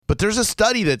there's a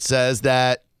study that says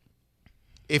that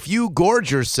if you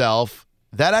gorge yourself,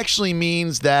 that actually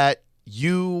means that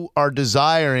you are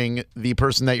desiring the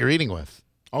person that you're eating with.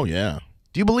 Oh, yeah.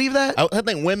 Do you believe that? I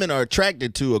think women are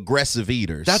attracted to aggressive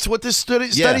eaters. That's what this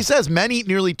study says. Men eat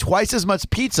nearly twice as much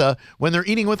pizza when they're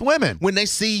eating with women. When they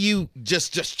see you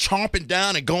just chomping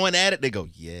down and going at it, they go,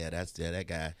 yeah, that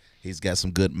guy. He's got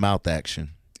some good mouth action.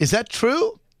 Is that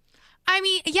true? I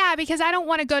mean, yeah, because I don't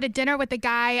want to go to dinner with the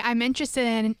guy I'm interested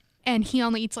in and he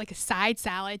only eats like a side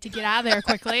salad to get out of there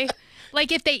quickly.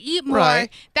 Like if they eat more,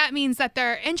 that means that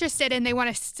they're interested and they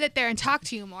want to sit there and talk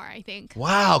to you more, I think.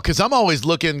 Wow, because I'm always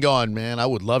looking going, man, I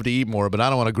would love to eat more, but I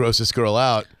don't want to gross this girl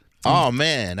out. Oh,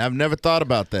 man, I've never thought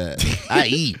about that. I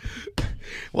eat.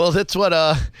 Well, that's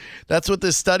what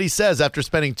this study says. After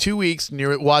spending 2 weeks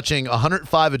watching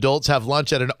 105 adults have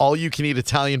lunch at an all-you-can-eat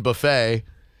Italian buffet,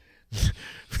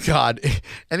 God,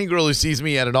 any girl who sees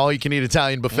me at an all-you-can-eat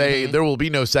Italian buffet, there will be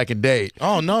no second date.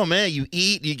 Oh, no, man. You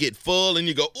eat, you get full, and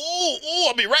you go, ooh,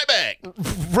 I'll be right back.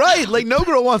 Right. Like, no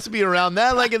girl wants to be around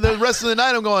that. Like, the rest of the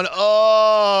night, I'm going, oh.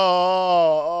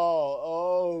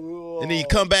 And then you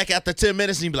come back after 10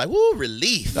 minutes, and you be like, woo,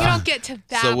 relief. You don't get to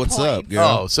that So what's point. up,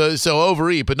 girl? Oh, so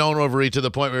overeat, but don't overeat to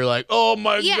the point where you're like, oh,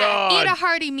 my God. Yeah, eat a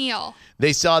hearty meal.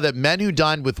 They saw that men who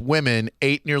dined with women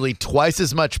ate nearly twice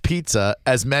as much pizza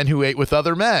as men who ate with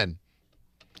other men.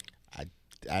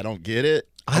 I don't get it.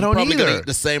 I don't probably either. Gonna eat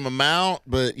the same amount,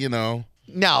 but, you know.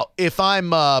 Now, if I'm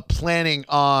planning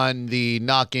on the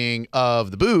knocking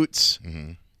of the boots,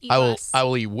 I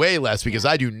will eat way less because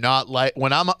I do not like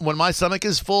when my stomach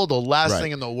is full. The last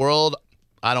thing in the world,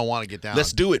 I don't want to get down.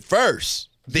 Let's do it first.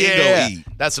 Then go eat.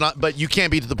 That's not. But you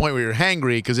can't be to the point where you're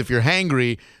hangry because if you're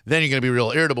hangry, then you're going to be real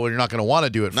irritable. And you're not going to want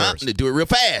to do it first. Do it real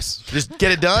fast. Just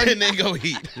get it done and then go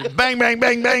eat. Bang, bang,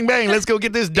 bang, bang, bang. Let's go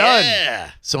get this done.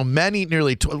 Yeah. So men eat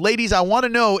nearly. Ladies, I want to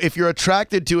know if you're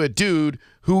attracted to a dude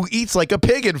who eats like a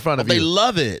pig in front of you. They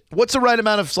love it. What's the right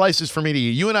amount of slices for me to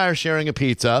eat? You and I are sharing a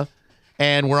pizza,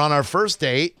 and we're on our first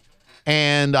date.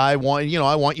 And I want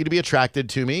you to be attracted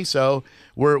to me, so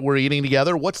we're eating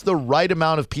together. What's the right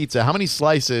amount of pizza? How many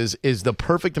slices is the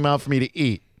perfect amount for me to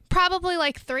eat? Probably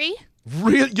like 3.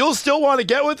 You'll still want to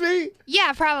get with me?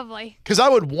 Yeah, probably. Because I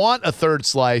would want a third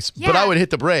slice, but I would hit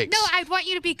the brakes. No, I'd want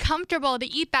you to be comfortable to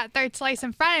eat that third slice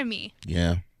in front of me.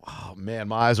 Yeah. Oh, man,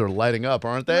 my eyes are lighting up,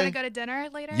 aren't You they? want to go to dinner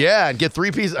later? Yeah, and get 3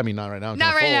 pieces. I mean, not right now.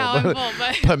 Not right now, I'm full,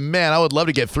 But man, I would love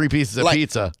to get 3 pieces of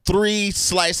pizza. 3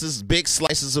 slices,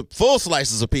 full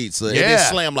slices of pizza. Yeah. And then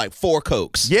slam like 4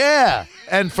 Cokes. Yeah.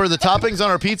 And for the toppings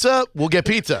on our pizza, we'll get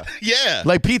pizza. Yeah.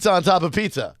 Like pizza on top of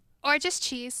pizza. Or just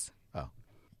cheese.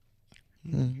 A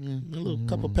little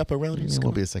couple pepperonis. It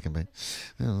won't be a second bite.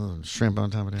 A little shrimp on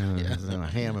top of that.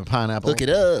 Ham and pineapple. Look it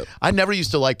up. I never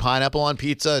used to like pineapple on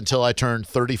pizza until I turned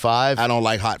 35. I don't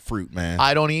like hot fruit, man.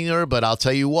 I don't either, but I'll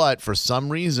tell you what, for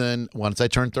some reason, once I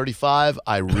turned 35,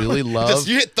 I really love.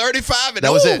 You hit 35 and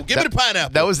that was it. Give me the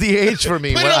pineapple. That was the age for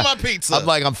me. Put it on my pizza. I'm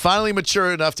like, I'm finally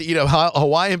mature enough to eat a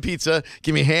Hawaiian pizza.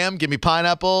 Give me ham, give me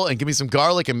pineapple, and give me some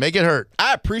garlic and make it hurt.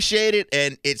 I appreciate it,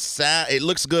 and it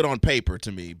looks good on paper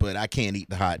to me, but I can't eat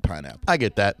the hot pineapple. I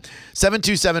get that.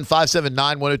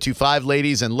 727-579-1025,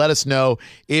 ladies, and let us know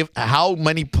how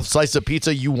many slices of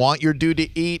pizza you want your dude to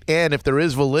eat, and if there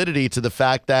is validity to the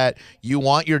fact that you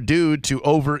want your dude to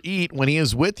overeat when he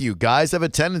is with you. Guys have a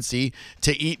tendency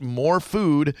to eat more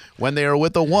food when they are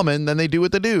with a woman than they do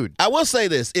with a dude. I will say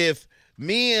this: if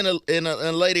me and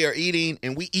a lady are eating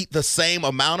and we eat the same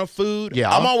amount of food,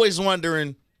 I'm always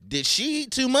wondering, did she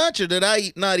eat too much or did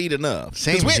I not eat enough?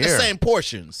 Same Because we here. had the same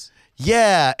portions.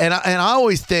 Yeah, and I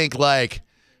always think like,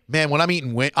 man, when I'm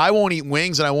eating I won't eat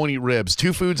wings and I won't eat ribs.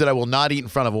 2 foods that I will not eat in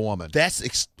front of a woman.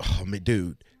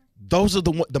 Dude, those are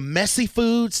the messy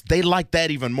foods. They like that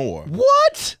even more.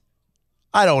 What?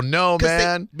 I don't know,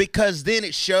 man. Because then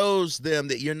it shows them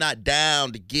that you're not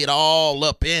down to get all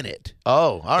up in it.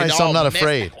 Oh, all right. So I'm not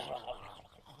afraid.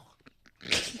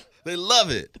 They love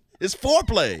it. It's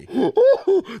foreplay.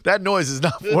 That noise is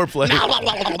not foreplay.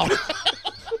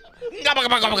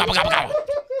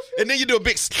 And then you do a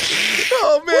big.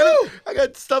 Oh, man. I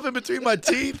got stuff in between my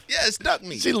teeth. Yeah, it stuck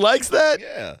me. She likes that?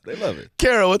 Yeah, they love it.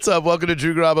 Kara, what's up? Welcome to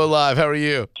Drew Garabo Live. How are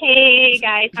you? Hey,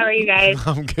 guys. How are you guys?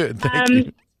 I'm good. Thank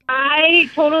you. I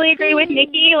totally agree with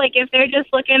Nikki. Like, if they're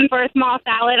just looking for a small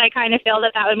salad, I kind of feel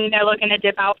that would mean they're looking to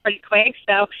dip out pretty quick.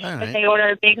 So if they order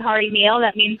a big hearty meal,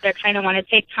 that means they kind of want to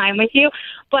take time with you.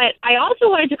 But I also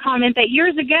wanted to comment that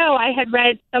years ago, I had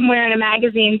read somewhere in a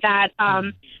magazine that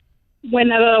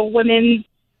when a woman's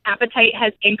appetite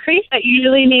has increased, that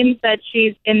usually means that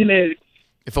she's in the mood.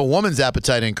 If a woman's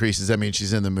appetite increases, that means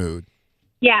she's in the mood.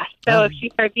 Yeah. So if she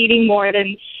starts eating more,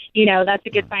 then that's a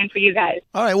good sign for you guys.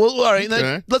 All right. Well, all right.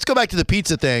 Then let's go back to the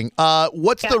pizza thing.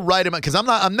 What's the right amount? Because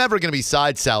I'm never going to be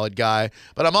side salad guy,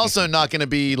 but I'm also not going to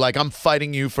be like I'm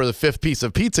fighting you for the 5th piece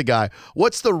of pizza guy.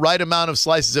 What's the right amount of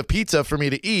slices of pizza for me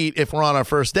to eat if we're on our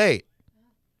first date?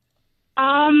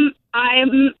 I'm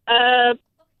a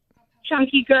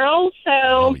chunky girl, so.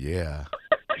 Oh yeah.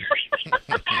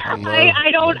 I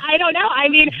don't know. I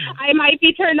mean, I might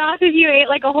be turned off if you ate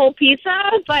like a whole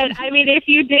pizza, but I mean, if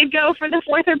you did go for the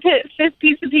 4th or 5th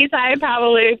piece of pizza, I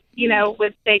probably,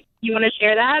 would say, you want to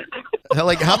share that?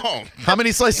 Like how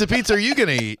many slices of pizza are you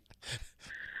gonna eat?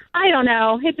 I don't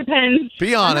know. It depends.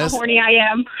 Be honest. On how horny I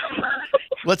am.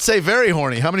 Let's say very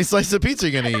horny. How many slices of pizza are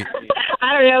you gonna eat?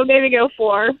 I don't know. Maybe go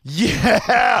 4.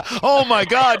 Yeah. Oh my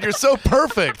God, you're so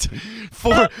perfect.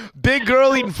 For big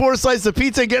girl eating 4 slices of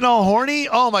pizza and getting all horny.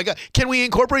 Oh my God. Can we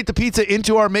incorporate the pizza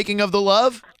into our making of the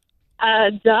love?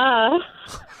 Duh.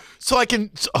 So I can.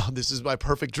 Oh, this is my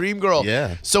perfect dream girl.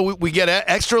 Yeah. So we get an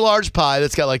extra large pie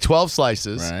that's got like 12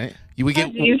 slices. Right. We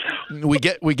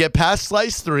get past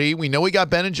slice 3. We know we got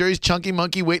Ben and Jerry's Chunky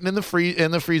Monkey waiting in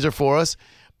the freezer for us.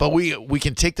 But we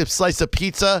can take the slice of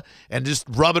pizza and just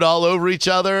rub it all over each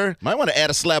other. Might want to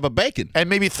add a slab of bacon. And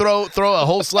maybe throw a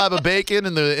whole slab of bacon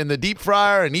in the deep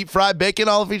fryer and eat fried bacon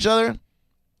all of each other.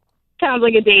 Sounds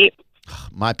like a date.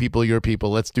 My people, your people.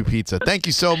 Let's do pizza. Thank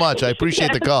you so much. I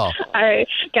appreciate the call. All right,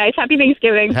 guys. Happy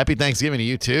Thanksgiving. Happy Thanksgiving to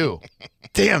you too.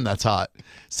 Damn, that's hot.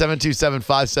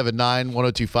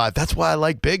 727-579-1025. That's why I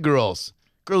like big girls.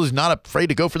 Girl who's not afraid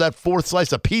to go for that 4th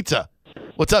slice of pizza.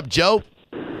 What's up, Joe?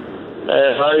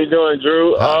 Hey, how you doing,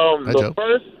 Drew? Hi, Joe.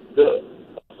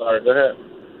 Sorry, go ahead.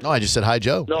 No, I just said hi,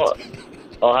 Joe. No.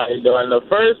 Oh, how you doing? The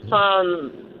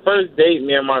first date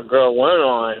me and my girl went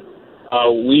on,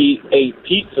 we ate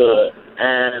pizza,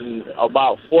 and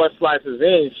about 4 slices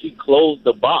in, she closed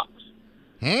the box.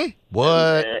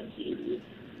 What?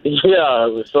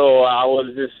 Yeah, so I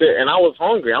was just sitting, and I was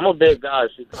hungry. I'm a big guy.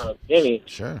 She's kind of skinny.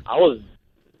 Sure. I was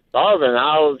starving.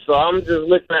 So I'm just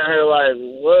looking at her like,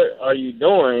 what are you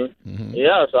doing? Mm-hmm.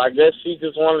 Yeah, so I guess she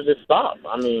just wanted to stop.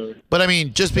 But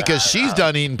just because she's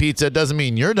done eating pizza doesn't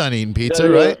mean you're done eating pizza,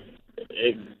 right?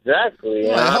 Exactly.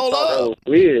 Yeah, hold up. That was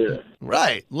weird.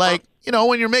 Right. Like,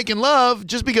 when you're making love,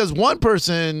 just because one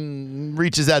person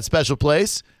reaches that special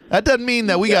place, that doesn't mean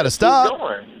that we got to stop.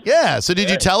 Yeah. So did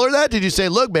you tell her that? Did you say,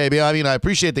 look, baby, I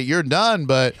appreciate that you're done,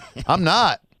 but I'm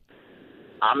not.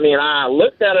 I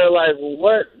looked at her like,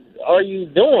 what are you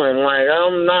doing? Like,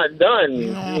 I'm not done.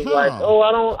 She's like, oh,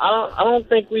 I don't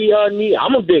think we need.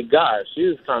 I'm a big guy. She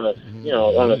was kind of,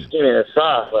 on the skinnier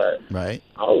side, but right.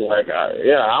 I was like,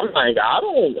 I'm like, I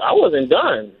wasn't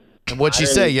done. And what'd she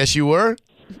say? Yes, you were.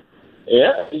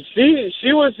 Yeah,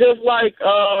 she was just like,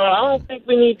 I don't think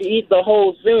we need to eat the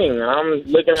whole thing. I'm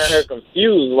looking at her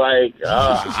confused, like,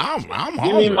 I'm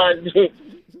give me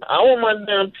I want my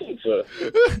damn pizza.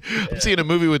 I'm seeing a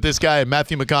movie with this guy,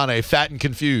 Matthew McConaughey, Fat and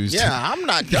Confused. Yeah, I'm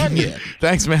not done yet.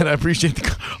 Thanks, man. I appreciate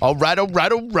the all right.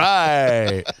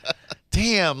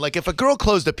 Damn, like if a girl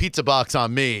closed a pizza box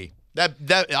on me, that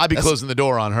I'd be closing the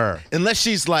door on her. Unless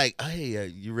she's like, hey,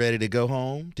 you ready to go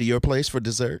home to your place for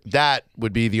dessert? That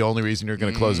would be the only reason you're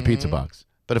going to close a pizza box.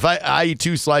 But if I eat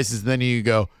 2 slices and then you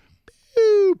go,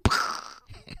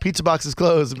 pizza box is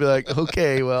closed, and be like,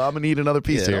 okay, well, I'm going to eat another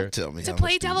piece here. Don't tell me. To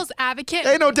play devil's advocate.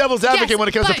 Ain't no devil's advocate when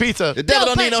it comes to pizza. The devil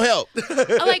don't need no help.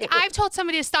 Like, I've told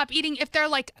somebody to stop eating if they're,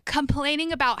 like,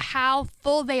 complaining about how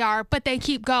full they are, but they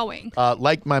keep going.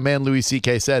 Like my man Louis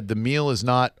C.K. said, the meal is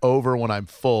not over when I'm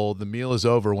full. The meal is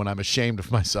over when I'm ashamed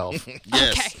of myself.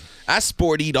 Yes. Okay. I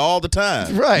sport eat all the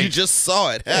time. Right. You just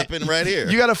saw it happen right here.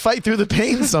 You got to fight through the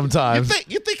pain sometimes.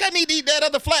 You think I need to eat that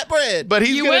other flatbread? But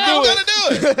he's going to do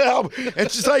it.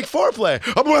 It's just like foreplay.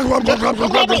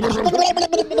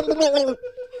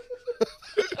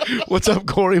 What's up,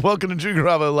 Corey? Welcome to Drew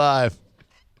Garabo Live.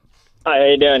 Hi, how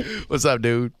you doing? What's up,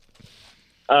 dude?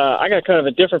 I got kind of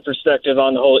a different perspective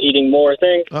on the whole eating more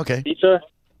thing. Okay. Pizza.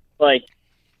 Like,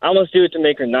 I almost do it to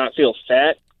make her not feel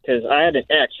fat, because I had an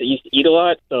ex that used to eat a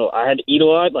lot, so I had to eat a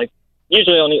lot. Like,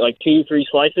 usually I only eat like 2-3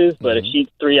 slices, but if she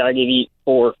eats 3, I could eat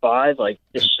 4 or 5, like,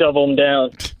 just shovel them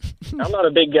down. I'm not a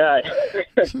big guy.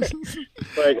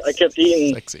 But I kept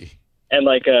eating. Sexy. And,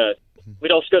 like,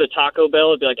 we'd also go to Taco Bell.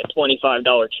 It'd be like a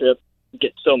 $25 trip.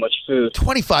 Get so much food.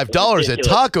 $25 at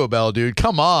Taco Bell, dude.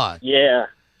 Come on. Yeah.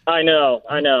 I know.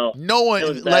 No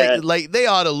one, like they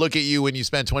ought to look at you when you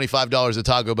spend $25 at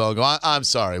Taco Bell and go, I'm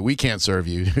sorry, we can't serve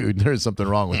you, dude. There's something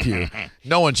wrong with you.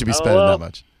 No one should be spending that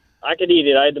much. I could eat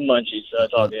it. I had the munchies, so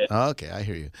it's all good. Okay, I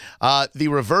hear you. The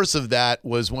reverse of that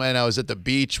was when I was at the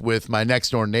beach with my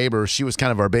next door neighbor. She was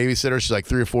kind of our babysitter. She's like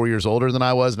 3 or 4 years older than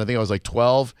I was, and I think I was like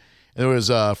 12. And there was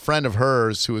a friend of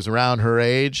hers who was around her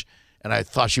age, and I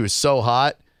thought she was so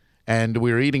hot. And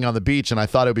we were eating on the beach, and I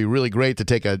thought it would be really great to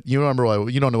take a. You don't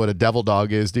know what a devil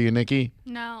dog is, do you, Nikki?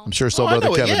 No. I'm sure Soul Brother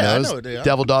Kevin knows. I know it, yeah.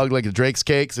 Devil dog, like the Drake's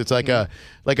Cakes. It's like a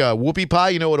whoopie pie.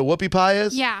 You know what a whoopie pie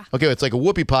is? Yeah. Okay, it's like a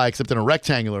whoopie pie except in a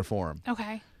rectangular form.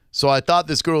 Okay. So I thought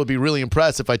this girl would be really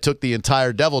impressed if I took the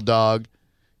entire devil dog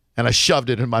and I shoved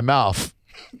it in my mouth.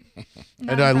 And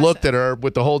then I looked at her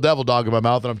with the whole devil dog in my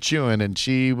mouth, and I'm chewing, and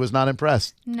she was not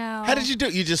impressed. No. How did you do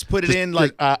it? You just put it in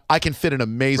like... I can fit an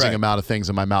amazing amount of things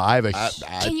in my mouth. I have a...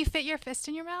 Can you fit your fist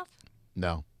in your mouth?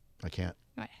 No, I can't.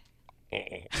 Right.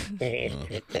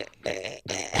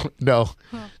 No.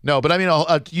 But I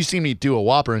mean, you've seen me do a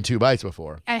Whopper in 2 bites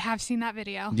before. I have seen that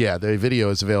video. Yeah, the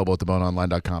video is available at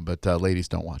theboneonline.com, but ladies,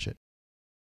 don't watch it.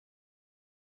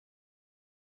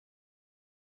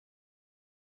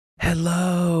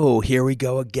 Hello, here we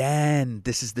go again.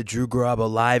 This is the Drew Garabo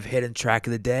live hidden track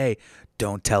of the day.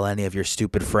 Don't tell any of your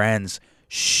stupid friends.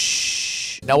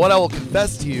 Shh. Now, what I will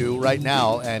confess to you right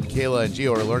now, and Kayla and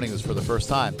Gio are learning this for the first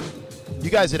time,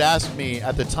 you guys had asked me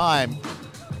at the time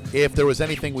if there was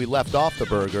anything we left off the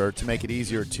burger to make it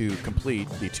easier to complete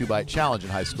the 2-bite challenge in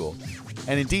high school.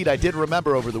 And indeed, I did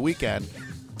remember over the weekend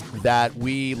that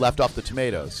we left off the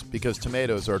tomatoes, because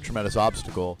tomatoes are a tremendous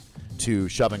obstacle to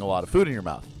shoving a lot of food in your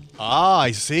mouth. Ah,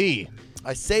 I see.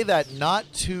 I say that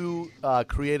not to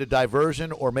create a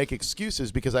diversion or make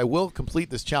excuses, because I will complete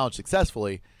this challenge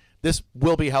successfully. This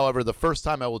will be, however, the first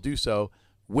time I will do so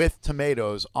with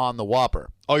tomatoes on the Whopper.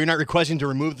 Oh, you're not requesting to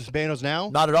remove the tomatoes now?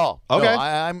 Not at all. Okay. No,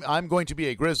 I'm going to be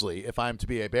a grizzly if I'm to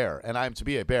be a bear, and I'm to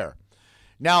be a bear.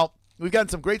 Now, we've gotten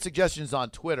some great suggestions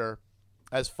on Twitter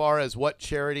as far as what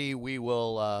charity we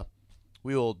will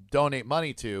donate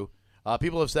money to.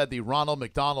 People have said the Ronald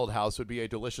McDonald House would be a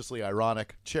deliciously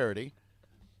ironic charity,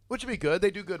 which would be good. They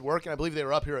do good work, and I believe they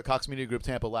were up here at Cox Media Group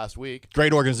Tampa last week.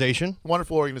 Great organization.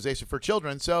 Wonderful organization for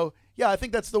children. So, yeah, I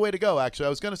think that's the way to go, actually. I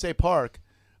was going to say park,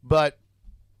 but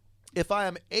if I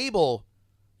am able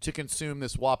to consume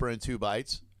this Whopper in 2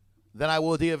 bites, then I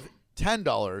will give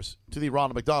 $10 to the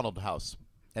Ronald McDonald House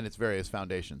and its various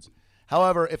foundations.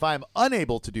 However, if I am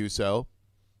unable to do so,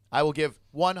 I will give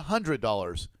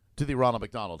 $100 to the Ronald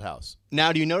McDonald House.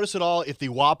 Now, do you notice at all if the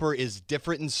Whopper is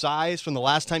different in size from the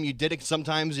last time you did it?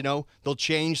 Sometimes, they'll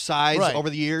change size over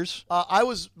the years. I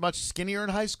was much skinnier in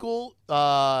high school,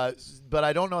 but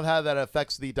I don't know how that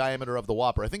affects the diameter of the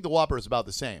Whopper. I think the Whopper is about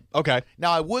the same. Okay.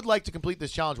 Now, I would like to complete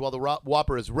this challenge while the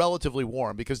Whopper is relatively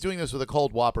warm, because doing this with a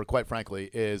cold Whopper, quite frankly,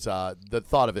 is the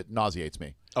thought of it nauseates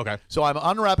me. Okay. So I'm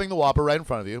unwrapping the Whopper right in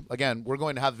front of you. Again, we're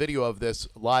going to have video of this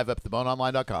live at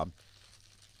theboneonline.com.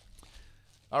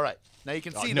 All right. Now you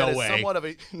can see no that way. it's somewhat of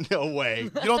a... No way. You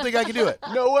don't think I can do it?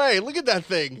 No way. Look at that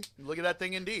thing. Look at that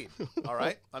thing indeed. All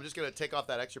right. I'm just going to take off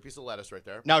that extra piece of lettuce right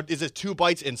there. Now, is it 2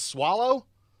 bites and swallow?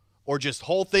 Or just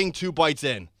whole thing 2 bites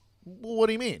in? Well, what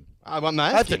do you mean? I'm I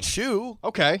have asking. to chew.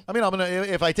 Okay. I mean,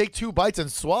 if I take 2 bites and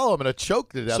swallow, I'm going to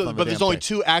choke to death on the But there's damn only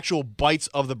thing. 2 actual bites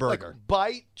of the burger. Like,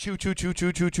 bite, chew,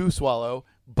 swallow.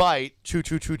 Bite, chew,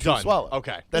 Done. swallow.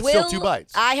 Okay. That's still 2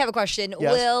 bites. I have a question.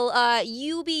 Yes. Will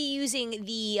you be using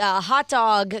the hot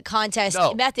dog contest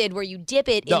method where you dip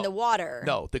it in the water?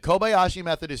 No, the Kobayashi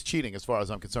method is cheating as far as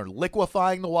I'm concerned.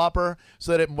 Liquefying the Whopper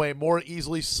so that it may more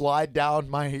easily slide down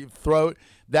my throat,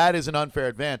 that is an unfair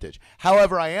advantage.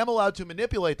 However, I am allowed to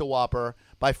manipulate the Whopper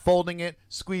by folding it,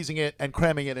 squeezing it, and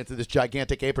cramming it into this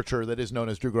gigantic aperture that is known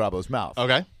as Drew Garabo's mouth.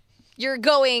 Okay. You're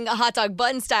going a hot dog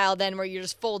bun style then, where you're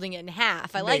just folding it in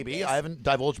half. I like this. Maybe. I haven't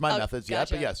divulged my methods yet,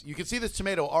 gotcha. but yes. You can see this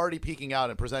tomato already peeking out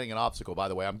and presenting an obstacle, by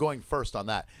the way. I'm going first on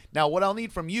that. Now, what I'll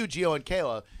need from you, Gio and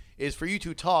Kayla, is for you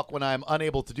to talk when I'm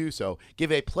unable to do so.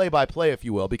 Give a play-by-play, if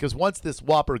you will, because once this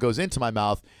Whopper goes into my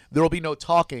mouth, there will be no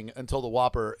talking until the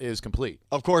Whopper is complete.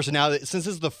 Of course. And now, since this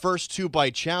is the first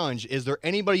 2-bite challenge, is there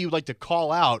anybody you'd like to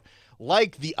call out,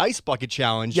 like the Ice Bucket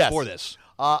Challenge, for this?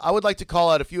 I would like to call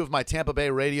out a few of my Tampa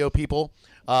Bay radio people.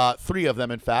 3 of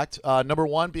them, in fact. Number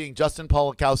 1 being Justin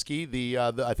Polakowski, the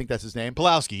I think that's his name.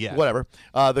 Pulowski, yeah. Whatever.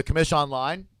 The Commish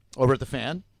Online over at The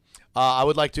Fan. I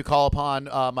would like to call upon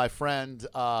my friend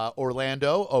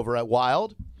Orlando over at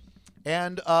Wild.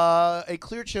 And a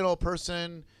Clear Channel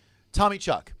person, Tommy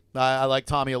Chuck. I like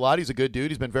Tommy a lot. He's a good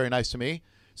dude. He's been very nice to me.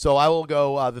 So I will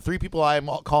go, the 3 people I'm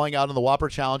calling out in the Whopper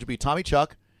Challenge will be Tommy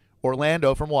Chuck,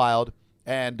 Orlando from Wild,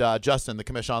 and Justin, the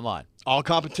Commish Online. All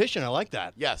competition. I like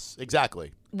that. Yes,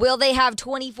 exactly. Will they have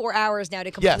 24 hours now to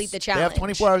complete the challenge? They have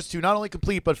 24 hours to not only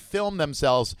complete, but film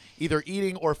themselves either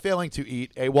eating or failing to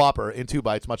eat a Whopper in 2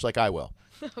 bites, much like I will.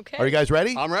 Okay. Are you guys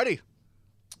ready? I'm ready.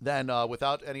 Then,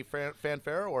 without any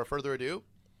fanfare or further ado,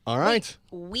 All right.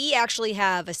 We actually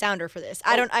have a sounder for this.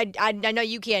 I know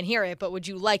you can't hear it, but would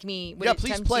you like me? Yeah,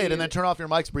 please play it and then turn off your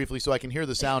mics briefly so I can hear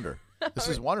the sounder. This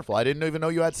is wonderful. I didn't even know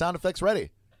you had sound effects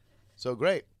ready. So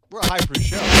great. We're a high-proof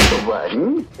show.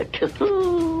 1, 2,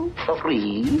 3,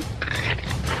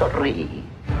 3.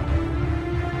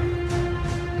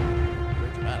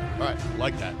 All right.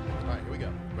 Like that. All right, here we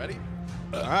go. Ready?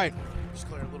 All right. Just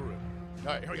clear a little room. All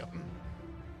right, here we go.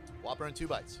 Whopper in 2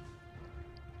 bites.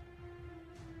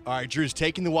 All right, Drew's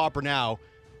taking the Whopper now.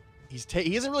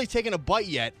 He hasn't really taken a bite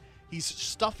yet. He's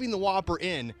stuffing the Whopper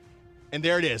in, and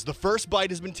there it is. The first bite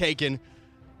has been taken,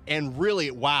 and really,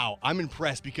 wow, I'm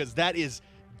impressed because that is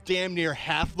damn near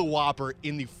half the Whopper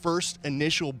in the first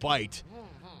initial bite.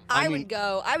 I would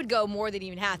go more than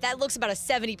even half. That looks about a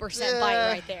 70%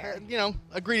 bite right there.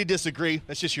 Agree to disagree.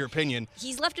 That's just your opinion.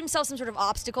 He's left himself some sort of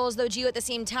obstacles, though, Gio, at the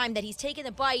same time that he's taken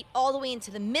the bite all the way into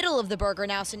the middle of the burger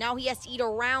now. So now he has to eat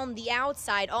around the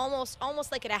outside, almost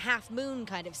like in a half moon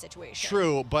kind of situation.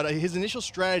 True, but his initial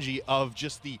strategy of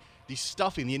just the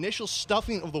stuffing, the initial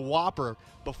stuffing of the Whopper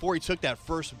before he took that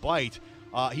first bite,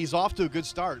 he's off to a good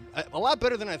start. A lot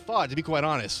better than I thought, to be quite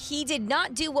honest. He did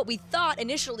not do what we thought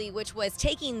initially, which was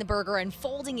taking the burger and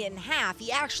folding it in half.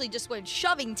 He actually just went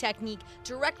shoving technique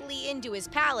directly into his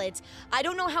palate. I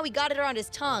don't know how he got it around his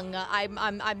tongue.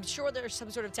 I'm sure there's some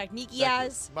sort of technique he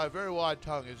has. My very wide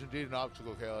tongue is indeed an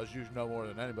obstacle, Kayla, as you know more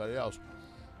than anybody else.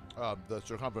 The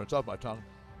circumference of my tongue.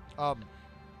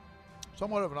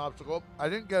 Somewhat of an obstacle. I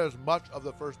didn't get as much of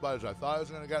the first bite as I thought I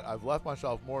was going to get. I've left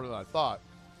myself more than I thought.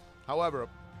 However,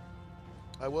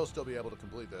 I will still be able to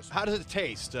complete this. How does it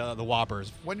taste, the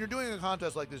Whoppers? When you're doing a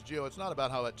contest like this, Gio, it's not about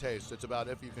how it tastes. It's about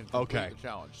if you can complete the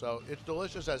challenge. So it's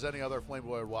delicious as any other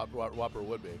flame-broiled Whopper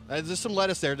would be. There's some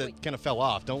lettuce there that kind of fell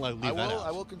off. Don't leave that out. I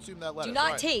will consume that lettuce.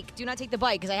 Do not take the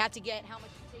bite because I have to get how much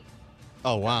you take.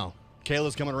 Oh, wow.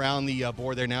 Kayla's coming around the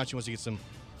board there now. She wants to get some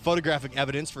photographic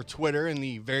evidence for Twitter and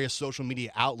the various social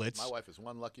media outlets. My wife is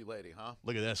one lucky lady, huh?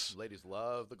 Look at this. Ladies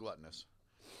love the gluttonous.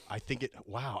 I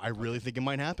really think it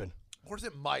might happen. Of course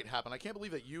it might happen. I can't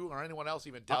believe that you or anyone else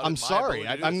even doubted I'm sorry.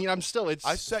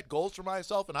 I set goals for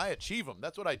myself and I achieve them.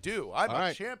 That's what I do. I'm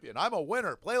a champion. I'm a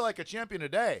winner. Play like a champion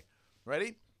today.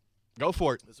 Ready? Go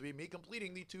for it. This will be me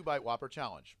completing the 2-bite Whopper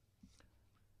challenge.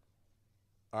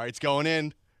 All right, it's going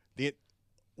in.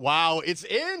 Wow, it's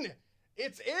in.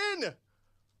 It's in.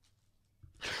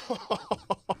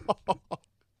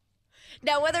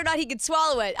 Now, whether or not he could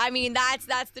swallow it, I mean,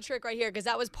 that's the trick right here, because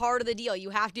that was part of the deal. You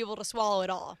have to be able to swallow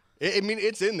it all.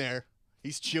 It's in there.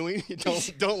 He's chewing.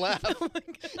 Don't laugh. Oh my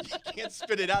God. You can't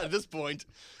spit it out at this point.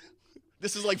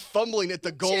 This is like fumbling at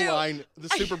the goal line of the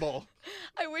Super Bowl.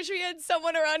 I wish we had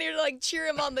someone around here to cheer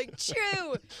him on,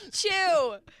 chew.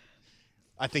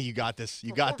 I think you got this.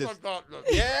 You got this.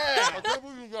 Yeah.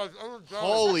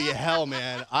 Holy hell,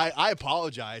 man. I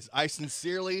apologize. I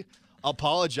sincerely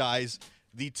apologize.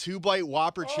 The 2-bite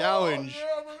Whopper challenge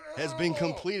has been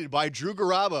completed by Drew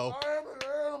Garabo.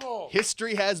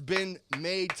 History has been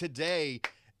made today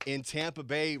in Tampa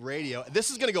Bay radio. This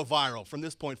is going to go viral from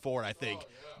this point forward, I think.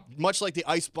 Much like the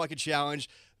Ice Bucket Challenge,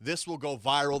 this will go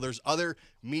viral. There's other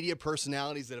media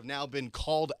personalities that have now been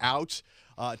called out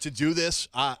to do this.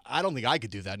 I don't think I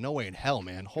could do that. No way in hell,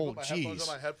 man. Oh, jeez. Headphones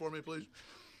on my head for me, please.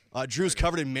 Drew's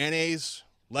covered in mayonnaise,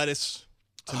 lettuce,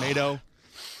 tomato.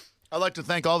 I'd like to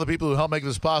thank all the people who helped make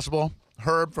this possible.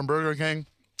 Herb from Burger King,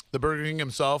 the Burger King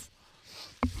himself.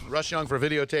 Rush Young for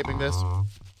videotaping this.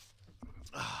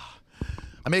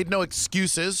 I made no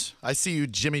excuses. I see you,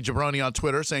 Jimmy Jabroni, on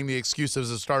Twitter saying the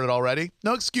excuses have started already.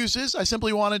 No excuses. I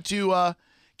simply wanted to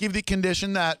give the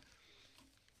condition that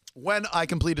when I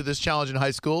completed this challenge in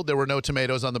high school, there were no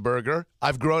tomatoes on the burger.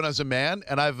 I've grown as a man,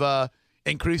 and I've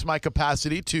increased my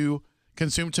capacity to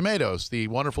consume tomatoes, the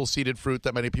wonderful seeded fruit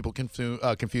that many people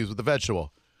confuse with the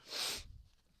vegetable.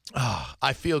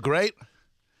 I feel great.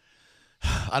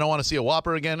 I don't want to see a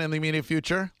Whopper again in the immediate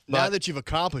future. Now that you've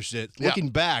accomplished it, looking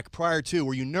back prior to,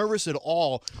 were you nervous at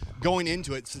all going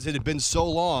into it since it had been so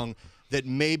long that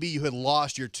maybe you had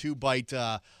lost your 2-bite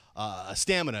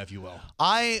stamina, if you will?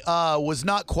 I was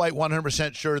not quite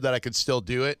 100% sure that I could still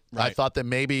do it. Right. I thought that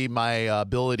maybe my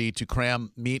ability to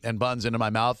cram meat and buns into my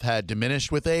mouth had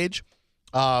diminished with age.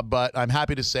 But I'm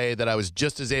happy to say that I was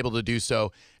just as able to do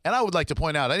so. And I would like to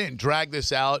point out, I didn't drag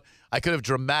this out. I could have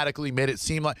dramatically made it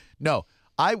seem like, no,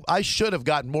 I should have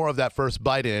gotten more of that first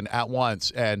bite in at once,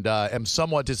 and am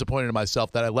somewhat disappointed in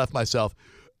myself that I left myself,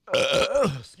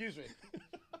 excuse me,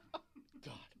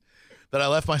 God, that I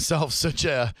left myself such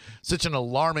an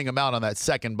alarming amount on that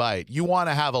second bite. You want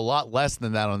to have a lot less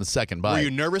than that on the second bite. Were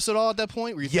you nervous at all at that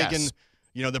point? Were you thinking,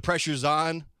 the pressure's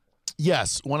on?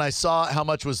 Yes, when I saw how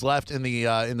much was left in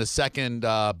the second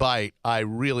bite, I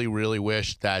really, really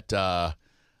wished that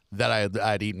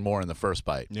I'd eaten more in the first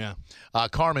bite. Yeah.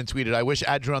 Carmen tweeted, I wish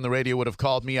Ad Drew on the radio would have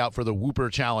called me out for the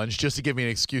Whooper challenge just to give me an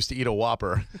excuse to eat a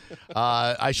Whopper.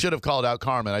 I should have called out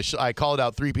Carmen. I called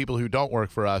out 3 people who don't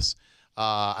work for us.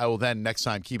 I will then next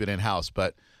time keep it in-house.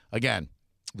 But, again,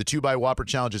 the 2-bite Whopper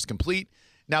challenge is complete.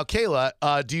 Now,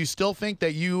 Kayla, do you still think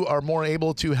that you are more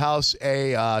able to house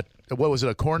a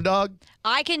corn dog?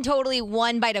 I can totally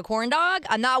 1 bite a corn dog.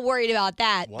 I'm not worried about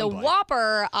that. The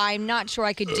Whopper, I'm not sure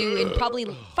I could do in probably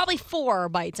 4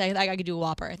 bites. I could do a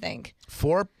Whopper, I think.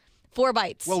 4? 4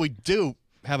 bites. Well, we do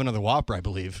have another Whopper, I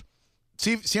believe.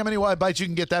 See how many bites you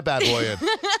can get that bad boy in.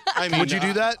 I mean, would you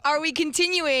do that? Are we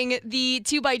continuing the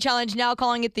 2-bite challenge now,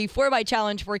 calling it the 4-bite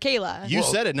challenge for Kayla? You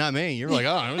said it, not me. You're like,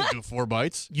 oh, I'm going to do 4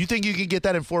 bites. You think you can get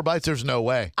that in 4 bites? There's no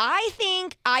way. I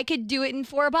think I could do it in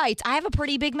 4 bites. I have a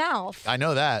pretty big mouth. I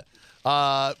know that.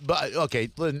 But okay,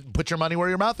 put your money where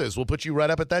your mouth is. We'll put you right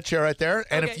up at that chair right there.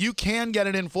 And if you can get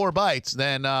it in 4 bites,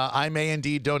 then I may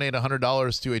indeed donate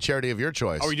 $100 to a charity of your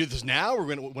choice. Are we doing this now?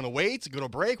 We're going to wait? Go to a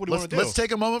break? What do you want to do? Let's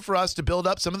take a moment for us to build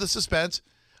up some of the suspense.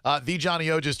 The Johnny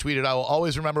O just tweeted, I will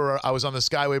always remember I was on the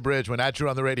Skyway Bridge when Ad Drew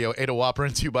on the radio ate a Whopper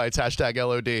in 2 bites,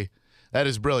 #LOD. That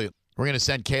is brilliant. We're going to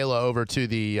send Kayla over to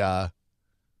the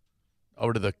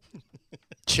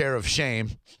chair of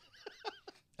shame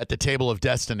at the table of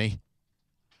destiny.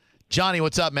 Johnny,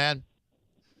 what's up, man?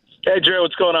 Hey, Drew,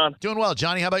 what's going on? Doing well.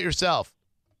 Johnny, how about yourself?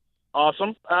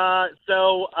 Awesome.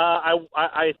 So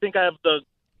I think I have the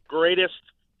greatest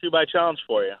 2-bite challenge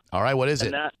for you. All right, what is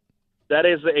it? That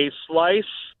is a slice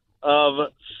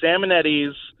of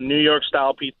Salmonetti's New York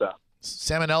style pizza.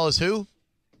 Salmonella's who?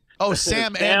 Oh,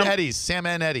 Sam and Eddie's. Sam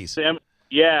and Eddie's.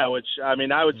 Yeah, which I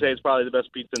mean, I would say is probably the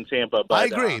best pizza in Tampa. But I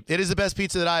agree. It is the best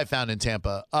pizza that I have found in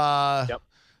Tampa. Yep.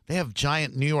 They have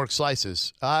giant New York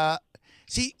slices.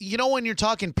 See, when you're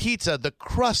talking pizza, the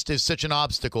crust is such an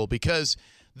obstacle because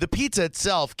the pizza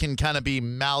itself can kind of be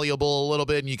malleable a little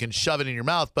bit and you can shove it in your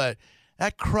mouth, but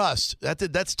that crust,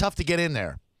 that's tough to get in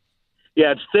there.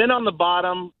 Yeah, it's thin on the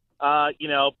bottom, but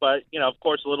of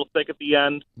course, a little thick at the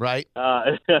end. Right.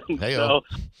 So,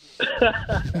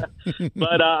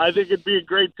 but I think it'd be a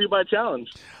great 2-bite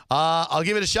challenge. I'll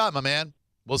give it a shot, my man.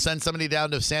 We'll send somebody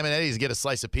down to Sam and Eddie's and get a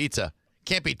slice of pizza.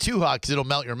 Can't be too hot because it'll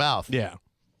melt your mouth. Yeah.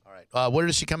 All right. Where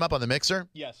does she come up on the mixer?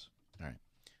 Yes. All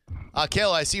right.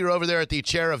 Kayla, I see you're over there at the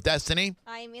chair of destiny.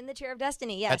 I'm in the chair of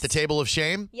destiny, yes. At the table of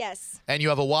shame? Yes. And you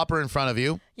have a Whopper in front of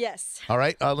you. Yes. All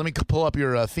right. Let me pull up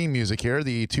your theme music here,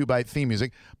 the 2-bite theme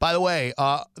music. By the way,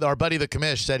 our buddy the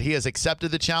commish said he has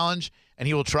accepted the challenge and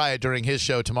he will try it during his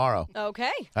show tomorrow.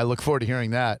 Okay. I look forward to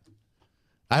hearing that.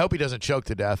 I hope he doesn't choke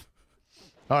to death.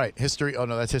 All right. History. Oh,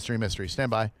 no, that's history mystery. Stand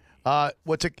by.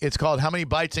 It's called How Many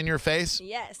Bites in Your Face?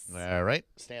 Yes. All right.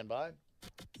 Stand by.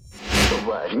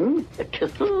 1,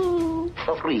 2,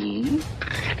 3.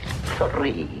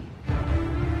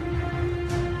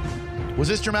 Was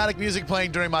this dramatic music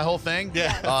playing during my whole thing?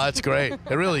 Yeah. Oh, that's great.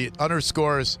 It really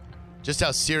underscores just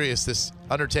how serious this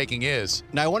undertaking is.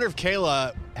 Now, I wonder if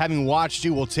Kayla, having watched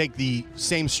you, will take the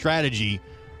same strategy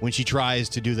when she tries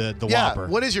to do the Whopper.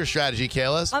 What is your strategy,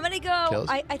 Kayla? I'm going to go,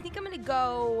 I think I'm going to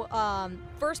go,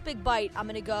 first big bite, I'm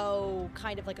going to go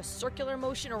kind of like a circular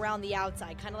motion around the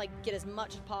outside, kind of like get as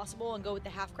much as possible and go with the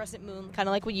half crescent moon, kind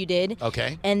of like what you did.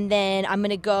 Okay. And then I'm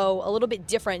going to go a little bit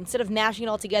different. Instead of mashing it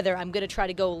all together, I'm going to try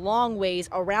to go long ways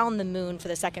around the moon for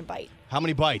the second bite. How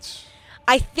many bites?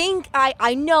 I think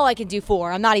I know I can do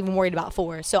 4. I'm not even worried about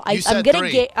 4. So I'm said gonna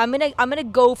 3. I'm gonna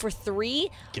go for 3.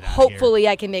 Get out of Hopefully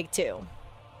I can make 2.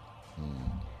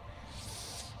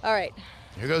 All right.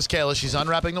 Here goes Kayla. She's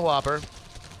unwrapping the Whopper.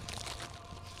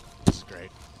 This is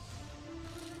great.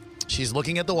 She's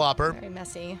looking at the Whopper. Very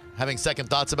messy. Having second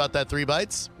thoughts about that 3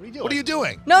 bites. What are you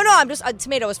doing? No, I'm just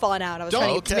tomato was falling out. I was trying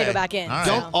to get okay. tomato back in. All right.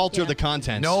 Don't so, alter yeah. the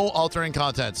contents. No altering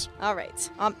contents. All right.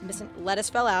 Lettuce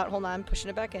fell out. Hold on,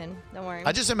 pushing it back in. Don't worry.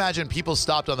 I just imagine people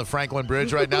stopped on the Franklin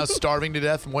Bridge right now, starving to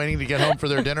death and waiting to get home for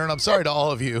their dinner. And I'm sorry to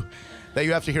all of you that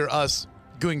you have to hear us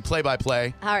doing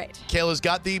play-by-play. All right. Kayla's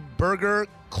got the burger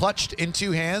clutched in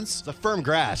 2 hands. It's a firm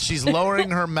grasp. She's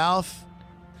lowering her mouth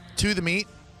to the meat.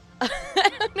 I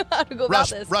don't know how to go about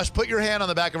this. Rush, put your hand on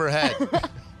the back of her head.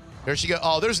 There she goes.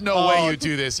 Oh, there's no way you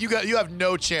do this. You have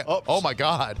no chance. Oh my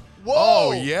God. Whoa.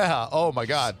 Oh yeah. Oh my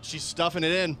God. She's stuffing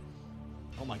it in.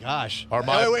 Oh my gosh.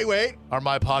 Wait. Are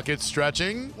my pockets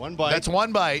stretching? 1 bite. That's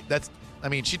 1 bite.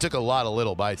 She took a lot of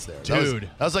little bites there. Dude.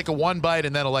 That was like a 1 bite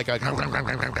and then like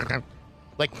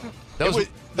Like there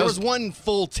was one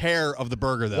full tear of the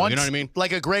burger, though. You know what I mean?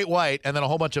 Like a great white, and then a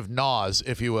whole bunch of gnaws,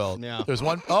 if you will. Yeah. There's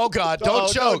one. Oh God!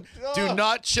 Don't choke. Do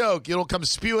not choke. It'll come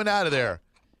spewing out of there.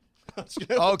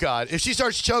 Oh God! If she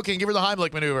starts choking, give her the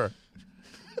Heimlich maneuver.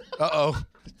 Uh-oh.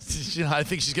 I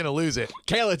think she's gonna lose it.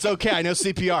 Kayla, it's okay. I know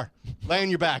CPR. Lay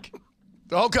on your back.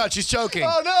 Oh God, she's choking.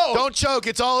 Oh no! Don't choke.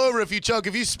 It's all over if you choke.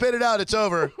 If you spit it out, it's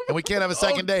over, and we can't have a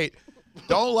second date.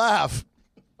 Don't laugh.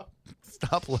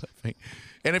 Stop laughing.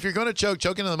 And if you're going to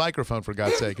choke into the microphone, for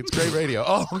God's sake. It's great radio.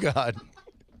 Oh, God.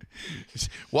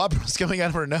 Wabra's coming out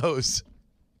of her nose.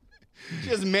 She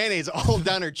has mayonnaise all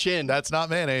down her chin. That's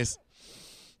not mayonnaise.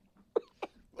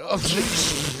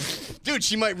 Dude,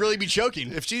 she might really be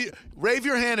choking. Rave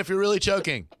your hand if you're really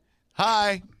choking.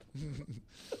 Hi.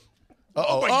 Uh-oh.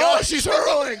 Oh, my God. She's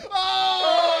hurling.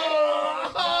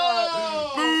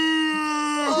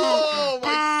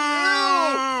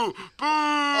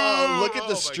 Look at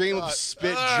the stream of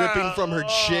spit dripping from her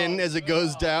chin as it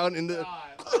goes down into.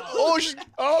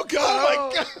 Oh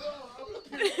God!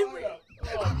 Oh my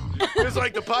God! It's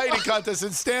like the pie eating contest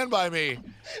and Stand By Me.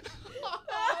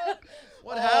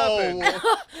 What happened?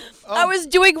 I was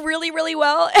doing really, really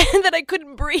well, and then I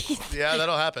couldn't breathe. Yeah,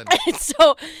 that'll happen. And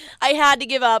so I had to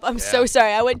give up. I'm so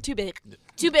sorry. I went too big.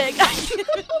 Too big.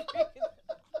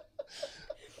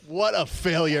 What a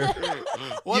failure.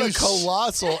 What a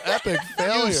colossal, epic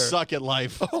failure. You suck at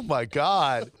life. Oh, my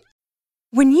God.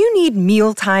 When you need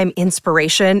mealtime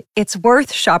inspiration, it's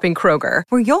worth shopping Kroger,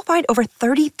 where you'll find over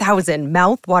 30,000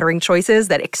 mouth-watering choices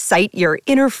that excite your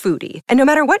inner foodie. And no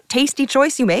matter what tasty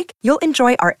choice you make, you'll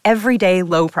enjoy our everyday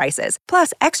low prices,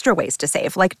 plus extra ways to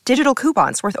save, like digital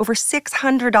coupons worth over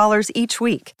 $600 each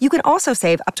week. You can also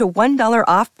save up to $1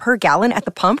 off per gallon at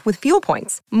the pump with fuel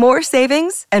points. More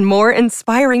savings and more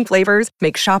inspiring flavors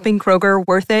make shopping Kroger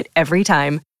worth it every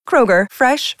time. Kroger,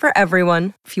 fresh for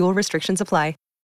everyone. Fuel restrictions apply.